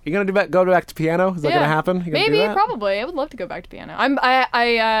 So you're gonna go back to piano? Is that gonna happen? You gonna Maybe, do that? probably. I would love to go back to piano.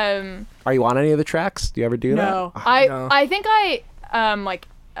 Are you on any of the tracks? Do you ever do that? No. Oh, I think I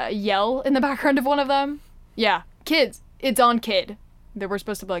yell in the background of one of them. Yeah, kids. It's on Kid. They were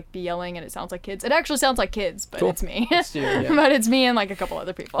supposed to be yelling, and it sounds like kids. It actually sounds like kids, but it's me. It's you, yeah. But it's me and a couple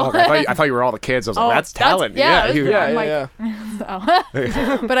other people. Okay, I thought you were all the kids. I was like, that's talent. Yeah. Yeah.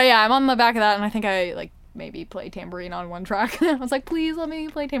 But I'm on the back of that, and I think I maybe play tambourine on one track. I was like, please let me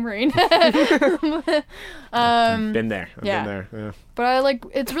play tambourine. Been there. I've been there. Yeah. But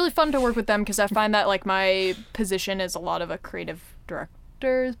it's really fun to work with them, because I find that my position is a lot of a creative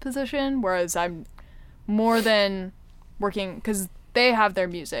director's position, whereas I'm more than working, because they have their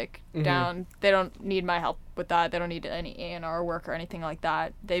music down. They don't need my help with that. They don't need any A&R work or anything like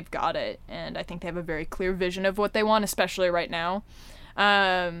that. They've got it, and I think they have a very clear vision of what they want, especially right now.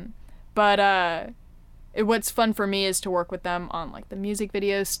 What's fun for me is to work with them on the music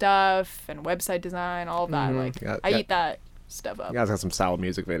video stuff and website design, all of that. I eat that stuff up. You guys have some solid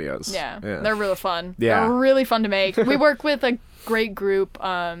music videos. Yeah. They're really fun. Yeah. They're really fun to make. We work with a great group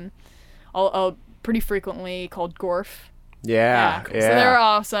pretty frequently called Gorf. Yeah. So they're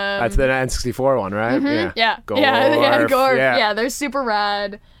awesome. That's the N64 one, right? Yeah. Gorf. Yeah, Gorf. Yeah, they're super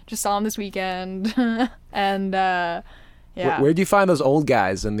rad. Just saw them this weekend. And Where'd you find those old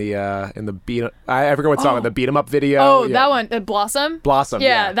guys in the beat? I forget what song. The beat 'em up video. Oh, that one, Blossom. Blossom.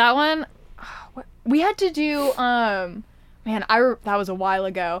 Yeah, that one. We had to do. That was a while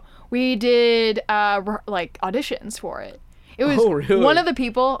ago. We did auditions for it. It was one of the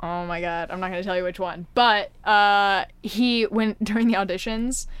people. Oh my god, I'm not gonna tell you which one. But he went during the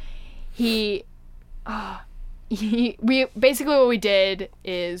auditions. We basically what we did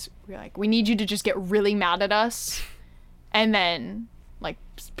is we need you to just get really mad at us, and then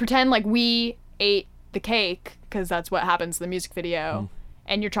pretend we ate the cake, because that's what happens in the music video,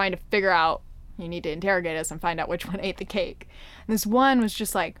 and you're trying to figure out. You need to interrogate us and find out which one ate the cake. And this one was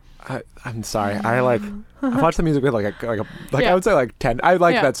just I'm sorry. I watched the music with I would say 10. I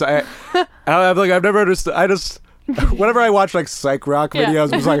like that. So I've never understood. I just whenever I watch psych rock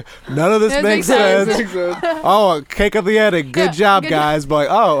videos, I'm just none of this makes sense. Oh, cake of the ending. Good job, guys. But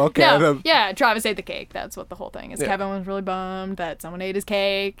okay. No, Travis ate the cake. That's what the whole thing is. Yeah. Kevin was really bummed that someone ate his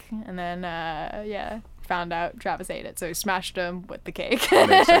cake, and then found out Travis ate it, so he smashed him with the cake.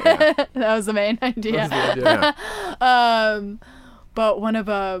 That was the main idea. But one of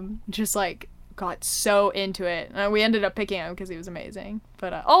them just got so into it, and we ended up picking him because he was amazing.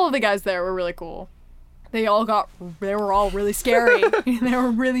 But all of the guys there were really cool. They were all really scary. They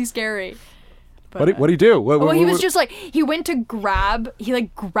were really scary. But, What do you do? he was just like, he went to grabbed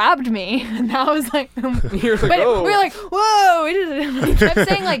me, and I was like, You're like, but oh. we were like, whoa! He kept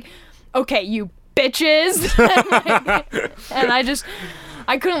saying like, okay, you bitches, and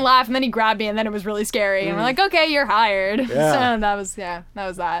I couldn't laugh, and then he grabbed me, and then it was really scary, and we're like, okay, you're hired. Yeah. So that was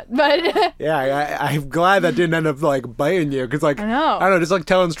that. But yeah, I'm glad that didn't end up like biting you, because like I know. I don't know, just like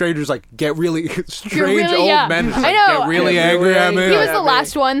telling strangers like get really strange old yeah. men, just, I like, know. get really Get angry really at me. he was like, the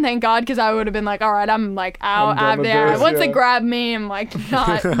last one, thank God, because I would have been like, all right, I'm like out done with there. this, Once yeah. they grab me, I'm like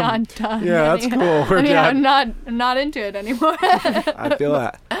not done. Yeah, that's cool. We're I'm done. not into it anymore. I feel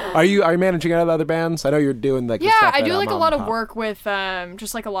that. Are you managing other bands? I know you're doing like the Yeah, stuff I do at, like a Mom lot and of Pop. work with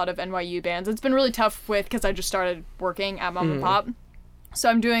just like a lot of NYU bands. It's been really tough because I just started working at Mom and Pop. So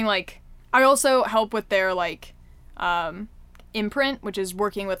I'm doing like, I also help with their like imprint, which is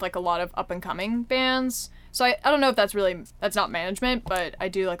working with like a lot of up and coming bands. So I don't know if that's not management, but I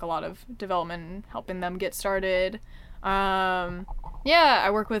do like a lot of development and helping them get started. Yeah, I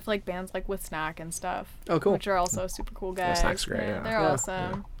work with like bands like with Snack and stuff. Oh, cool. Which are also super cool guys. Snack's great, yeah. They're Yeah.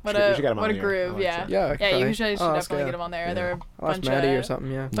 awesome. We should get 'em What on a here. groove, I like yeah. that. Yeah, I Yeah, could you should probably- definitely get them on there. They're a I'll ask bunch Maddie of or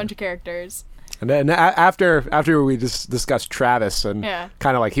something, yeah. bunch of characters. And then after we just discussed Travis and Yeah.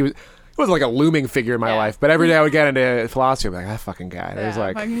 kind of like he wasn't like a looming figure in my Yeah. life, but every day I would get into philosophy, I'm like, that fucking guy. And it was Yeah,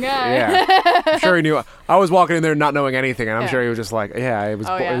 like, fucking guy. yeah, I'm sure he knew. I was walking in there not knowing anything, and I'm Yeah. sure he was just like, yeah, it was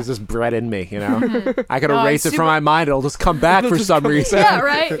Oh, yeah. it was just bred in me, you know. I could Oh, erase it super- from my mind; it'll just come back for some reason. Yeah,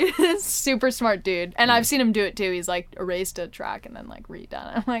 right? Super smart dude. And I've seen him do it too. He's like erased a track and then like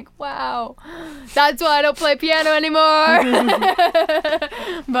redone it. I'm like, wow, that's why I don't play piano anymore.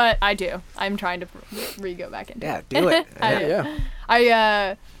 But I do. I'm trying to go back into Yeah, it. do it. I do. Yeah.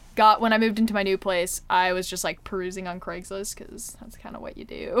 I when I moved into my new place, I was just like perusing on Craigslist because that's kind of what you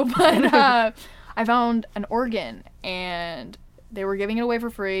do. But I found an organ and they were giving it away for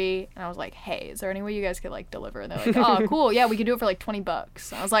free, and I was like, hey, is there any way you guys could like deliver? And they're like, oh, cool, yeah, we could do it for like $20.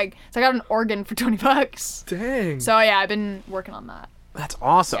 And I was like, so I got an organ for $20. Dang. So yeah, I've been working on that. That's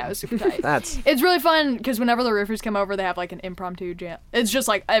awesome. Yeah, it was super tight. That's It's really fun because whenever the roofers come over, they have like an impromptu jam. It's just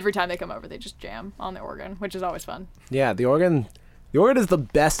like every time they come over, they just jam on the organ, which is always fun. yeah. The organ is the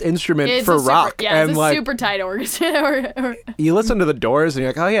best instrument It's for a super, rock, yeah, and it's a like super tight organ. you listen to the Doors and you're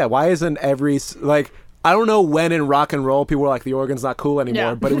like, oh yeah, why isn't like. I don't know when in rock and roll people were like the organ's not cool anymore,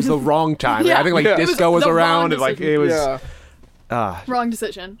 Yeah. but it was the wrong time. Yeah. I think like Yeah. It was disco was the wrong around and like it was Yeah. Wrong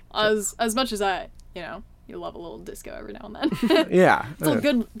decision. As much as I, you love a little disco every now and then. yeah. It's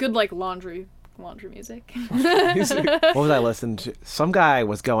a good like laundry music. What was I listening to? Some guy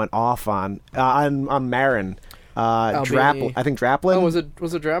was going off on Marin. Albini. I think Draplin. Oh, was it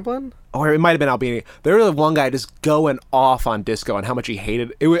Draplin? Or it might have been Albini. There was one guy just going off on disco and how much he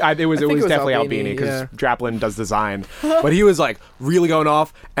hated it. It was definitely Albini because yeah. Draplin does design, but he was like really going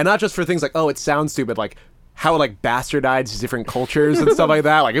off, and not just for things like, oh, it sounds stupid, like how it like bastardized different cultures and stuff like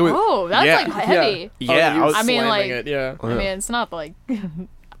that. Like it was. Oh, that's yeah. like heavy. Yeah, he was I mean, slamming like- it, yeah. I mean, it's not like.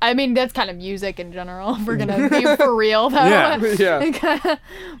 I mean, that's kind of music in general. If we're gonna be for real, though. Yeah. Yeah.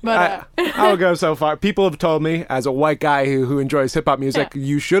 But I would go so far. People have told me, as a white guy who enjoys hip hop music,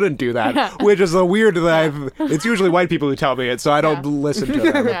 you shouldn't do that. Yeah. Which is a weird that it's usually white people who tell me it, so I don't Yeah. listen to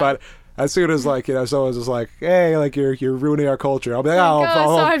them. Yeah. But as soon as like someone's just like, hey, like you're ruining our culture, I'll be like, oh,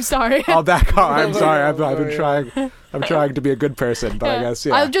 I'm sorry. I'll back off. I'm sorry. I've Oh, been yeah. trying. I'm trying to be a good person, but I guess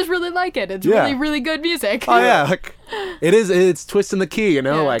I just really like it. It's Yeah. really, really good music. Oh yeah, like it is. It's twisting the key,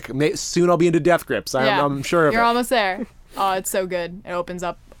 Yeah. Like soon I'll be into Death Grips. I'm sure of You're it. almost there. Oh, it's so good. It opens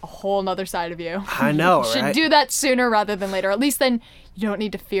up a whole nother side of you. I know, You should right? do that sooner rather than later. At least then you don't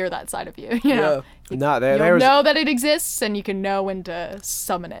need to fear that side of you. You know? No, You'll there was. know that it exists, and you can know when to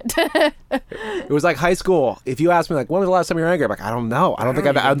summon it. It was like high school. If you asked me like, when was the last time you were angry? I'm like, I don't know. I don't think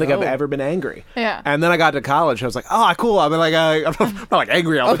I've ever been angry. Yeah. And then I got to college. I was like, oh, cool. I'm like, I'm not like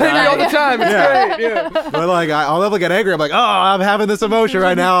angry all the Angry all time. the time. It's Yeah. great. Yeah. But like, I'll never get angry. I'm like, oh, I'm having this emotion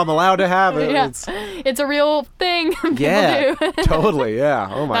right now. I'm allowed to have it. Yeah. It's- It's a real thing. People yeah, do. totally. Yeah.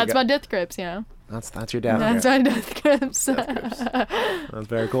 Oh my That's god. my death grips, That's your dad. That's my death grips. That's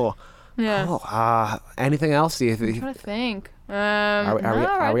very cool. Yeah. Cool. Anything else? Do you I'm think? trying to think.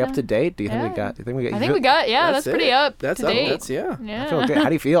 Are we up to date? Do you think we got? Do you think we got? I think we got. Yeah, that's pretty it. up That's to up. date. That's yeah. Yeah. I feel good. How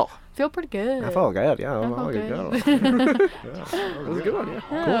do you feel? Feel pretty good. I feel good. Yeah. I I'm feel good. good. That was a good one. Yeah.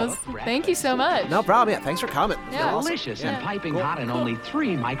 Yeah, that was- thank you so much. No problem. Yeah. Thanks for coming. It's been Yeah. awesome. Delicious Yeah. and piping hot in only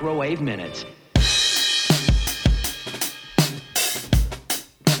 3 microwave minutes.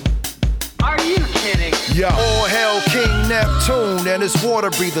 Are you kidding Yeah. All hail King Neptune and his water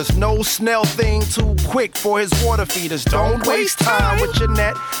breathers. No snail thing too quick for his water feeders. Don't waste time with your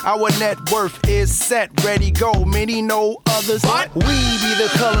net. Our net worth is set, ready, go. Many know others. What? We be the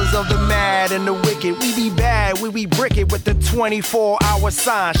colors of the mad and the wicked. We be bad, we brick it with the 24-hour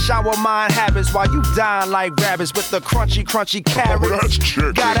sign. Shower mind habits while you dine like rabbits with the crunchy carrots. That's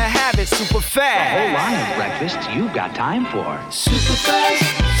chicken. Gotta have it super fast. A whole line of breakfasts you've got time for. Super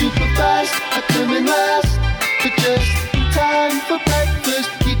fast, I come in last. But just in time for breakfast.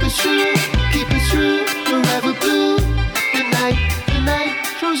 Keep it true, forever blue. The night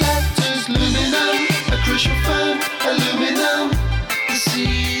throws actors, luminum, a crucial firm, aluminum. The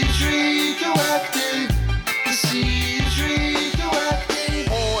sea is radioactive, the sea is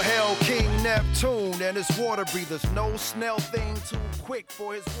radioactive. All hail King Neptune and his water breathers. No snail thing too quick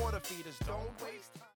for his water feeders. Don't waste time.